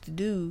he used to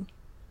do,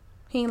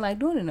 he ain't like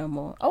doing it no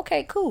more.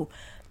 Okay, cool.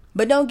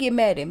 But don't get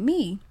mad at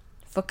me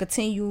for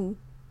continue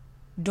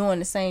doing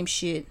the same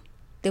shit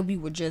that we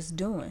were just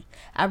doing.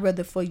 I'd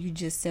rather for you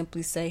just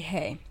simply say,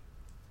 hey,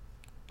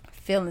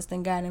 feelings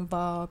done got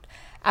involved.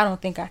 I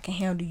don't think I can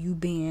handle you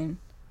being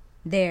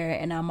there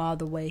and I'm all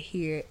the way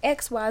here.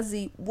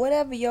 XYZ,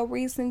 whatever your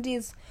reason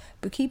is,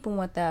 but keep it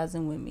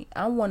 1,000 with me.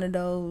 I'm one of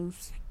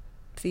those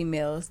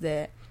females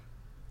that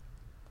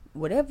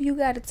whatever you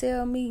got to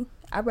tell me,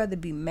 I'd rather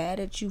be mad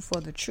at you for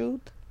the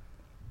truth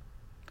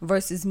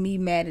versus me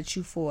mad at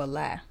you for a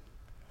lie.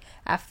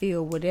 I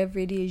feel whatever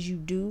it is you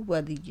do,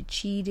 whether you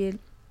cheated,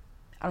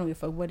 I don't give a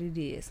fuck what it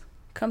is,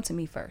 come to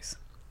me first.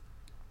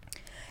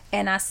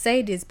 And I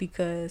say this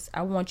because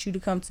I want you to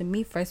come to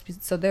me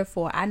first, so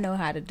therefore I know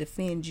how to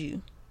defend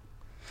you.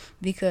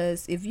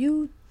 Because if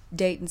you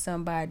dating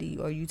somebody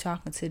or you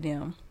talking to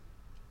them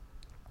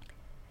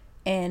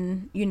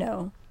and, you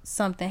know,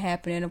 something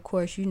happened, and of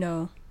course, you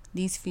know,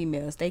 these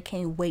females, they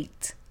can't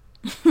wait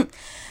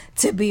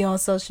to be on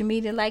social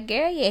media like,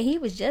 girl, yeah, he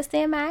was just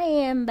in my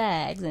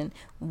handbags and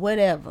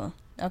whatever.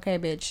 Okay,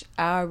 bitch,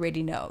 I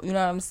already know. You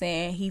know what I'm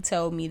saying? He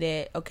told me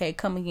that, okay,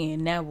 come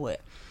again, now what?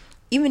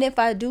 Even if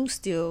I do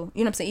still,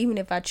 you know what I'm saying? Even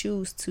if I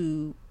choose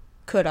to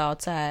cut all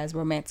ties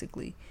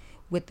romantically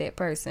with that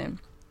person,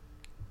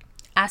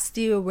 I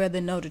still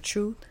rather know the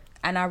truth,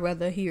 and I'd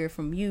rather hear it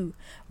from you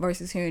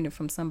versus hearing it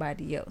from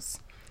somebody else.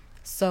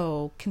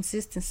 So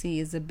consistency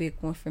is a big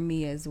one for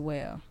me as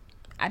well.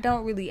 I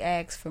don't really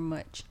ask for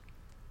much.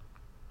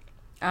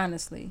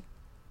 Honestly.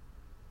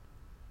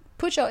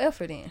 Put your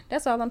effort in.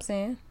 That's all I'm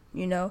saying.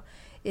 You know,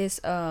 it's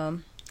a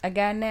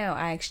guy now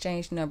I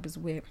exchanged numbers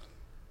with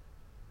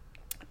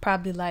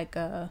probably like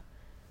a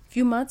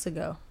few months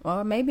ago,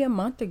 or maybe a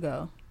month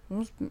ago.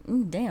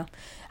 Damn,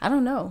 I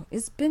don't know.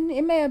 It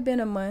may have been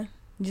a month.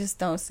 Just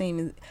don't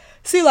seem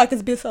like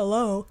it's been so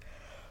long.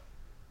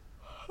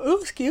 Oh,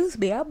 excuse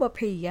me, I'm up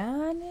here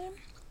yawning.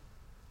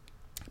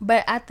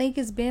 But I think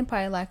it's been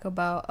probably like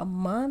about a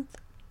month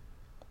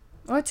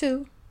or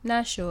two,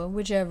 not sure,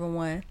 whichever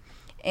one.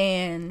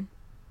 And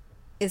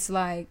it's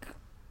like,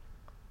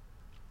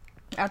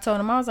 I told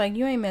him, I was like,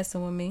 you ain't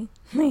messing with me.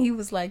 And he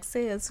was like,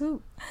 says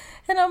who?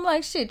 And I'm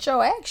like, shit,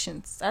 your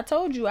actions. I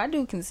told you I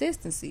do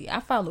consistency. I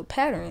follow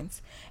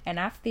patterns. And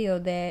I feel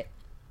that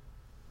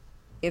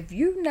if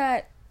you're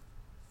not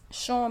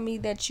showing me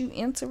that you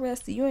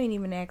interested, you ain't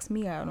even asked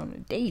me out on a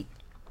date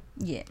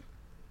yet.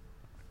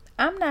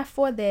 I'm not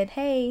for that.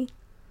 Hey,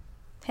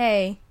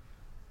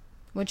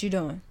 what you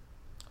doing?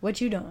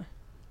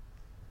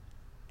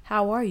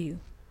 How are you?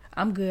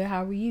 I'm good.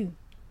 How are you?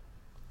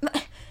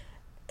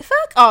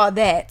 Fuck all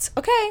that,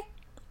 okay?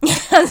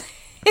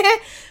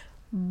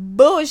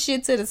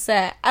 Bullshit to the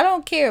side. I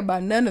don't care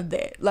about none of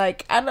that.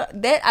 Like, I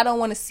don't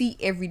want to see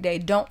every day.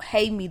 Don't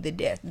hate me to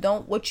death.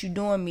 Don't what you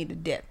doing me to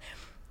death.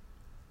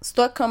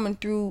 Start coming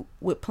through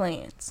with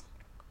plans.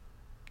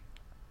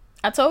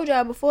 I told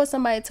y'all before,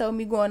 somebody told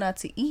me going out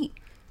to eat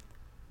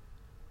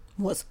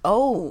was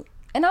old.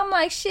 And I'm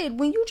like, shit,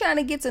 when you trying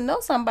to get to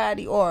know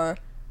somebody or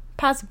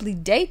possibly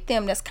date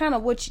them, that's kind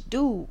of what you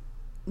do.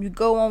 You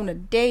go on a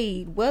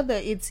date, whether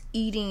it's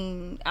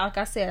eating, like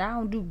I said, I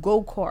don't do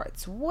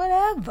go-karts,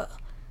 whatever.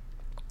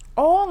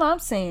 All I'm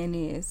saying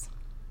is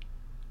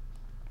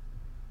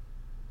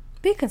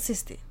be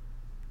consistent,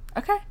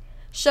 okay?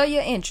 Show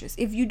your interest.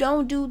 If you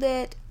don't do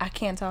that, I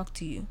can't talk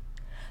to you.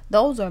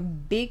 Those are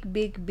big,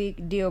 big,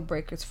 big deal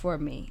breakers for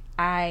me.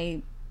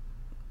 I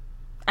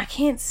I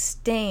can't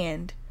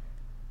stand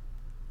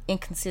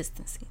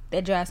inconsistency.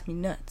 That drives me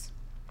nuts.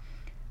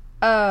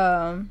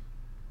 I'm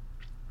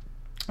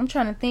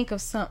trying to think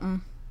of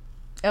something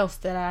else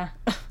that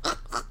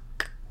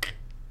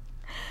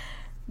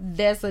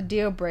that's a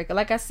deal breaker.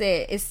 Like I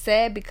said, it's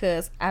sad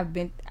because I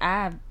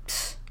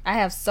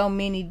have so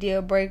many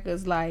deal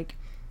breakers. Like,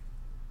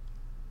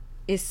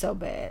 it's so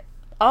bad.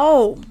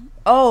 Oh,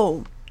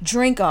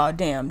 drink all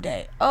damn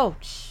day. Oh,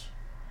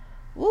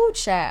 woo,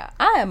 child.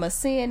 I am a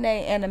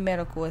CNA and a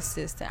medical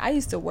assistant. I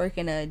used to work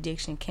in an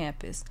addiction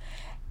campus.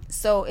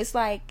 So it's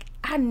like,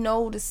 I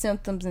know the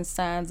symptoms and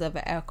signs of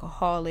an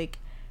alcoholic.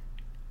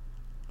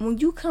 When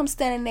you come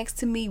standing next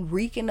to me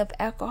reeking of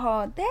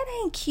alcohol, that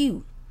ain't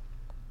cute.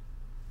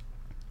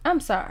 I'm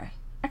sorry.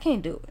 I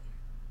can't do it.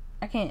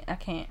 I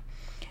can't.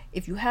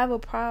 If you have a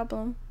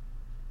problem,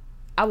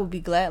 I will be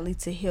gladly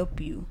to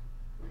help you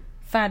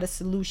find a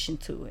solution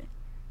to it.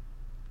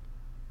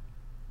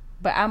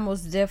 But I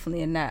most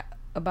definitely am not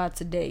about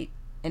to date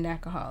an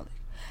alcoholic.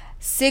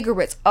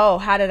 Cigarettes. Oh,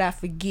 how did I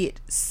forget?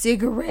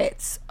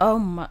 Cigarettes. Oh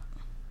my.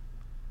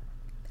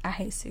 I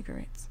hate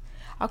cigarettes.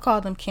 I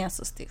call them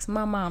cancer sticks.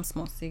 My mom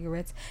smokes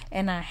cigarettes,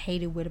 and I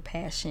hate it with a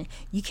passion.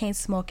 You can't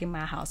smoke in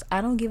my house. I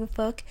don't give a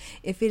fuck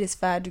if it is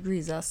 5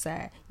 degrees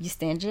outside. You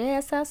stand your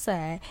ass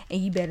outside,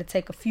 and you better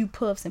take a few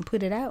puffs and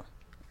put it out.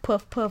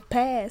 Puff, puff,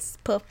 pass.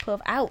 Puff,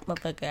 puff, out,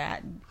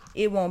 motherfucker.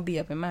 It won't be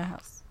up in my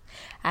house.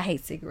 I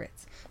hate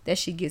cigarettes. That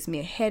shit gives me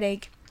a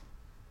headache.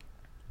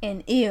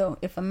 And ew,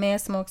 if a man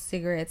smokes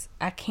cigarettes,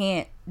 I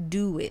can't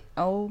do it.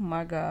 Oh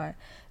my God.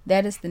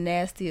 That is the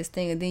nastiest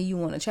thing. And then you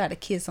want to try to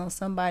kiss on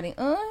somebody.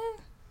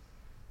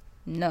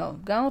 No.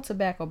 Go on,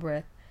 tobacco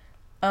breath.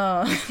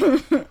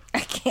 I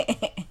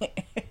can't.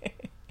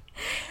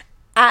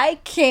 I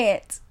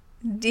can't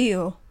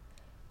deal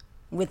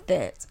with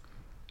that.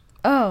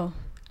 Oh,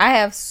 I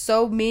have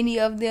so many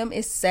of them.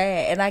 It's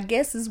sad. And I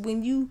guess it's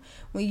when you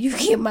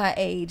get my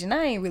age. And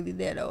I ain't really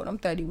that old. I'm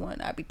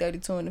 31. I'll be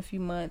 32 in a few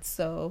months.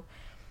 So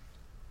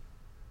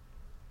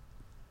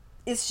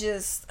it's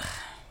just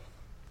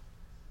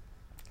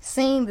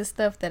seeing the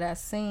stuff that I've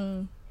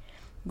seen,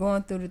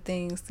 going through the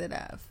things that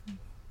I've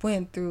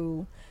went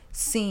through,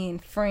 seeing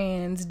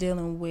friends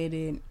dealing with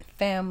it,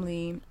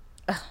 family.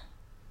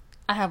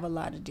 I have a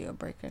lot of deal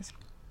breakers.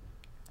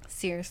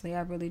 Seriously,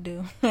 I really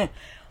do. And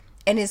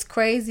it's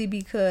crazy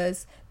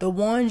because the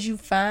ones you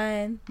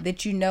find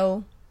that you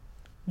know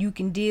you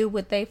can deal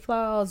with their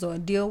flaws or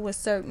deal with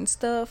certain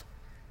stuff,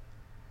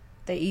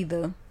 they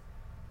either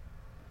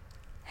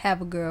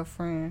have a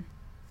girlfriend,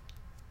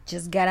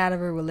 just got out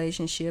of a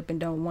relationship and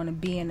don't want to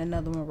be in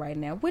another one right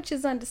now, which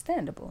is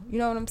understandable. You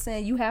know what I'm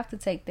saying? You have to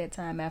take that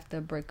time after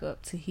a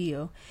breakup to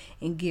heal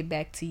and get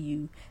back to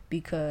you,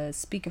 because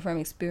speaking from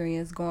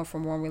experience, going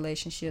from one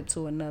relationship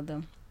to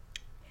another,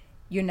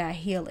 you're not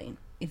healing.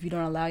 If you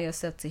don't allow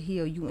yourself to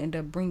heal, you end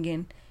up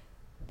bringing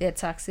that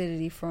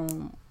toxicity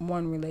from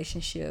one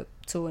relationship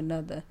to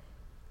another,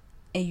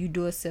 and you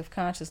do it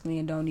self-consciously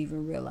and don't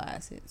even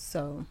realize it.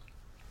 So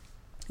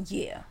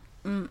yeah,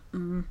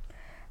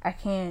 I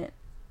can't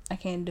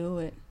do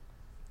it.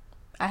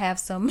 I have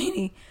so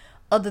many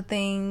other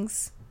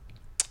things.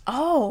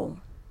 Oh,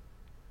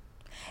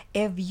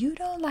 if you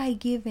don't like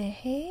giving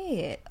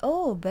head,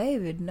 oh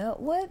baby, no,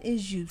 what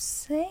is you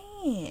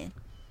saying?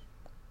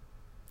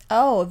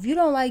 Oh, if you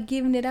don't like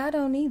giving it, I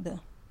don't either.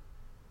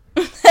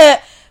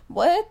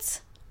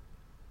 What?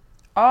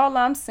 All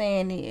I'm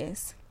saying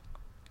is,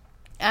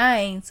 I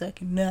ain't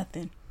sucking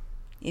nothing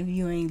if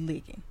you ain't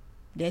licking.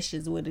 That's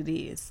just what it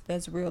is.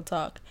 That's real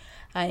talk.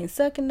 I ain't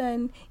sucking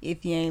nothing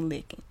if you ain't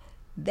licking.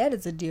 That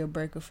is a deal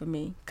breaker for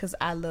me, because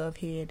I love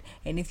head.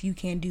 And if you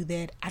can't do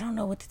that, I don't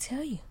know what to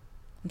tell you.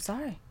 I'm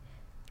sorry.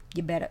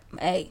 You better,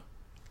 hey,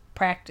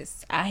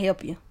 practice. I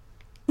help you.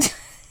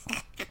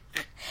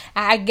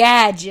 I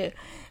guide you.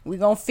 We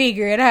gonna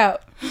figure it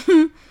out.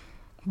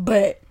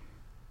 But,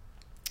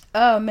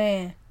 oh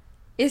man,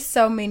 it's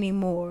so many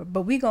more.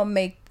 But we gonna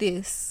make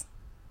this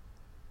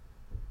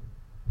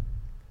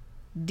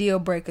Deal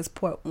Breakers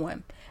Part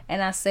 1.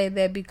 And I say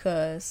that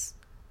because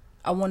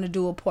I want to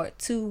do a Part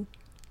 2,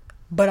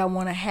 but I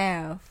want to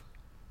have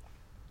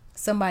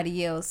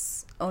somebody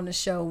else on the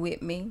show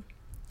with me.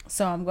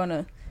 So I'm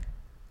gonna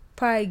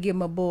probably get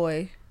my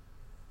boy,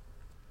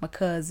 my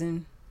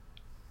cousin,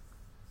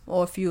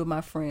 or a few of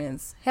my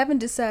friends. Haven't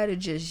decided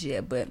just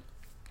yet, but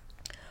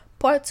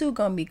Part 2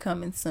 gonna be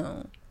coming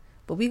soon.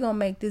 But we gonna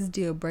make this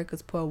Deal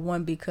Breakers Part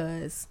 1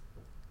 because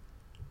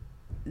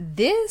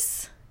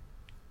it's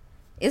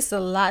a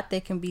lot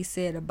that can be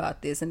said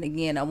about this. And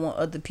again, I want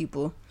other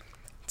people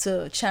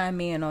to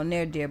chime in on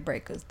their deal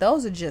breakers.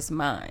 Those are just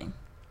mine.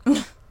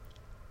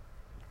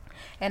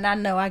 And I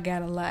know I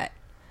got a lot.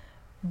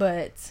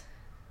 But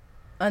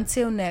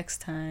until next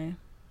time,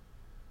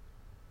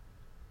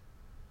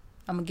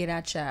 I'm going to get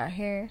out y'all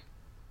hair.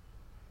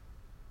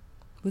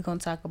 We're going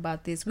to talk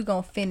about this. We're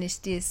going to finish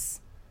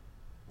this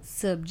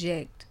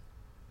subject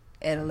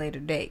at a later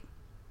date.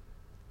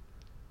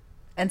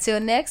 Until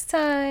next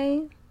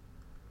time,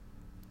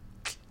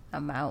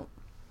 I'm out.